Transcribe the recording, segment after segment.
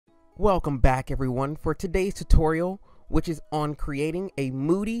Welcome back everyone for today's tutorial, which is on creating a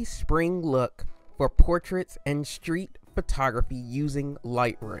moody spring look for portraits and street photography using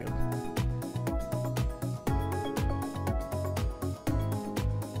Lightroom.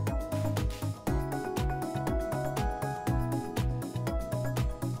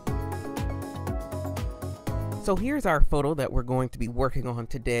 So here's our photo that we're going to be working on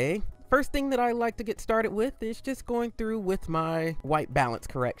today. First thing that I like to get started with is just going through with my white balance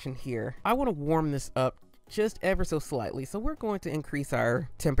correction here. I want to warm this up just ever so slightly. So we're going to increase our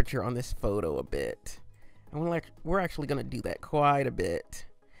temperature on this photo a bit. And we're actually going to do that quite a bit.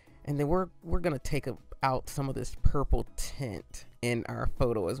 And then we're going to take out some of this purple tint in our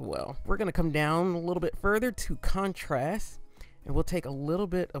photo as well. We're going to come down a little bit further to contrast. And we'll take a little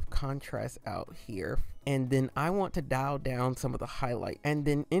bit of contrast out here. And then I want to dial down some of the highlight and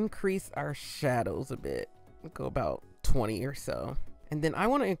then increase our shadows a bit. We'll go about 20 or so. And then I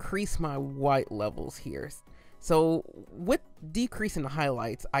want to increase my white levels here. So with decreasing the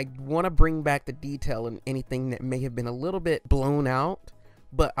highlights, I want to bring back the detail in anything that may have been a little bit blown out,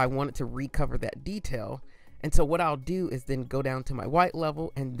 but I wanted to recover that detail. And so what I'll do is then go down to my white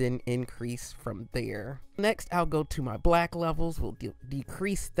level and then increase from there. Next, I'll go to my black levels. We'll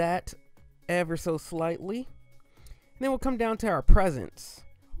decrease that ever so slightly. And then we'll come down to our presence.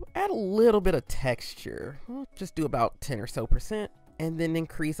 We'll add a little bit of texture. We'll just do about 10 or so %. And then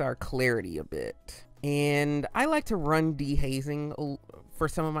increase our clarity a bit. And I like to run dehazing for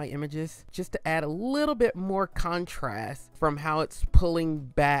some of my images just to add a little bit more contrast from how it's pulling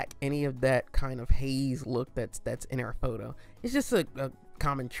back any of that kind of haze look that's in our photo. It's just a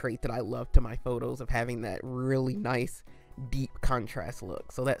common trait that I love to my photos, of having that really nice deep contrast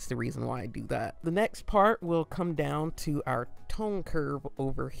look. So that's the reason why I do that. The next part will come down to our tone curve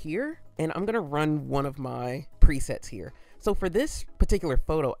over here, and I'm gonna run one of my presets here. So for this particular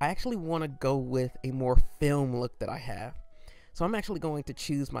photo, I actually want to go with a more film look that I have. So I'm actually going to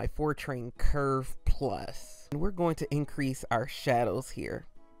choose my Fortran Curve Plus. And we're going to increase our shadows here.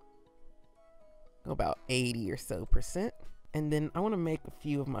 Go about 80 or so %. And then I want to make a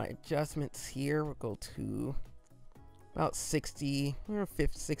few of my adjustments here. We'll go to about 60 or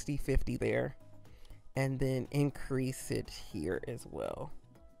 50, 50 there. And then increase it here as well.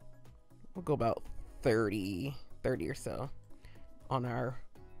 We'll go about 30 or so on our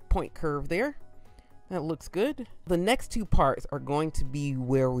point curve there. That looks good. The next two parts are going to be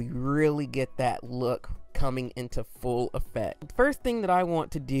where we really get that look coming into full effect. The first thing that I want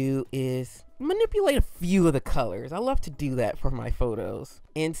to do is manipulate a few of the colors. I love to do that for my photos.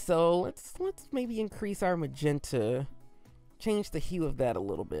 And so let's maybe increase our magenta, change the hue of that a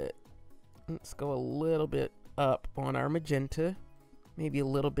little bit. Let's go a little bit up on our magenta. Maybe a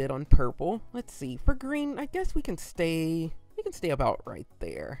little bit on purple. Let's see, for green, I guess we can stay about right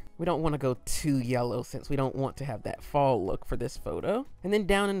there. We don't want to go too yellow since we don't want to have that fall look for this photo. And then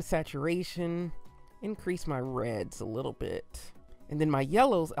down in the saturation, increase my reds a little bit. And then my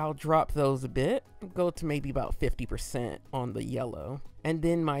yellows, I'll drop those a bit, go to maybe about 50% on the yellow. And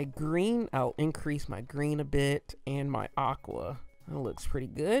then my green, I'll increase my green a bit, and my aqua. That looks pretty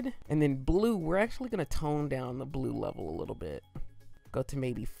good. And then blue, we're actually gonna tone down the blue level a little bit. Go to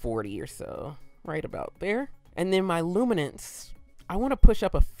maybe 40 or so, right about there. And then my luminance, I want to push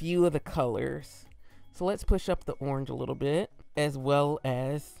up a few of the colors. So let's push up the orange a little bit, as well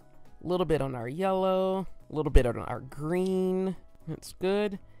as a little bit on our yellow, a little bit on our green. That's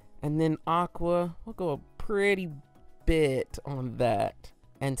good. And then aqua, we'll go a pretty bit on that.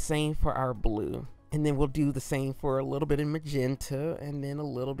 And same for our blue. And then we'll do the same for a little bit in magenta and then a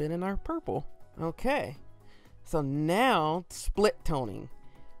little bit in our purple. Okay. So now, split toning.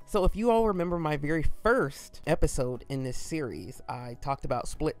 So if you all remember my very first episode in this series, I talked about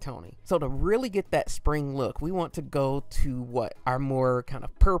split toning. So to really get that spring look, we want to go to what? Our more kind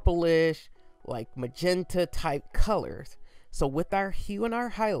of purplish, like magenta type colors. So with our hue and our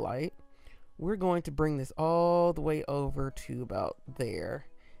highlight, we're going to bring this all the way over to about there.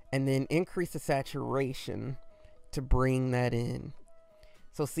 And then increase the saturation to bring that in.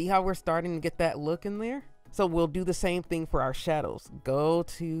 So see how we're starting to get that look in there? So we'll do the same thing for our shadows. Go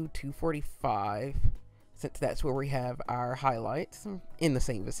to 245, since that's where we have our highlights in the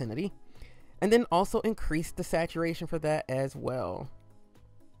same vicinity. And then also increase the saturation for that as well.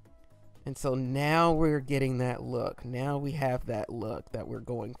 And so now we're getting that look. Now we have that look that we're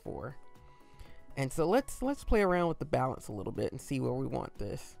going for. And so let's play around with the balance a little bit and see where we want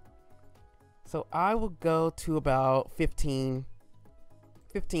this. So I will go to about 15,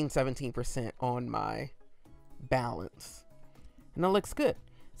 17% on my balance, and that looks good.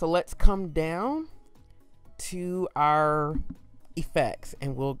 So let's come down to our effects,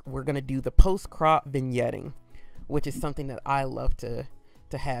 and we're gonna do the post-crop vignetting, which is something that I love to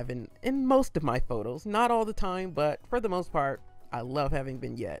have in most of my photos. Not all the time, but for the most part, I love having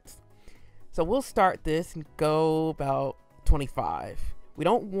vignettes. So we'll start this and go about 25. We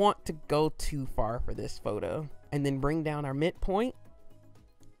don't want to go too far for this photo. And then bring down our midpoint.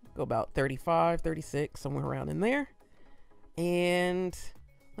 Go about 35, 36, somewhere around in there. And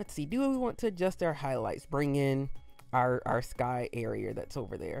let's see, do we want to adjust our highlights? Bring in our sky area that's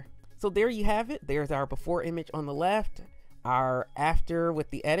over there. So there you have it. There's our before image on the left, our after with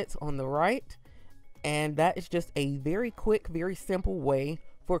the edits on the right. And that is just a very quick, very simple way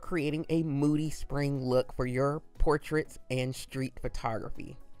for creating a moody spring look for your portraits and street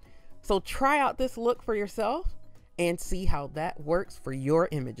photography. So try out this look for yourself and see how that works for your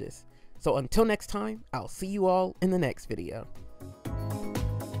images. So until next time, I'll see you all in the next video.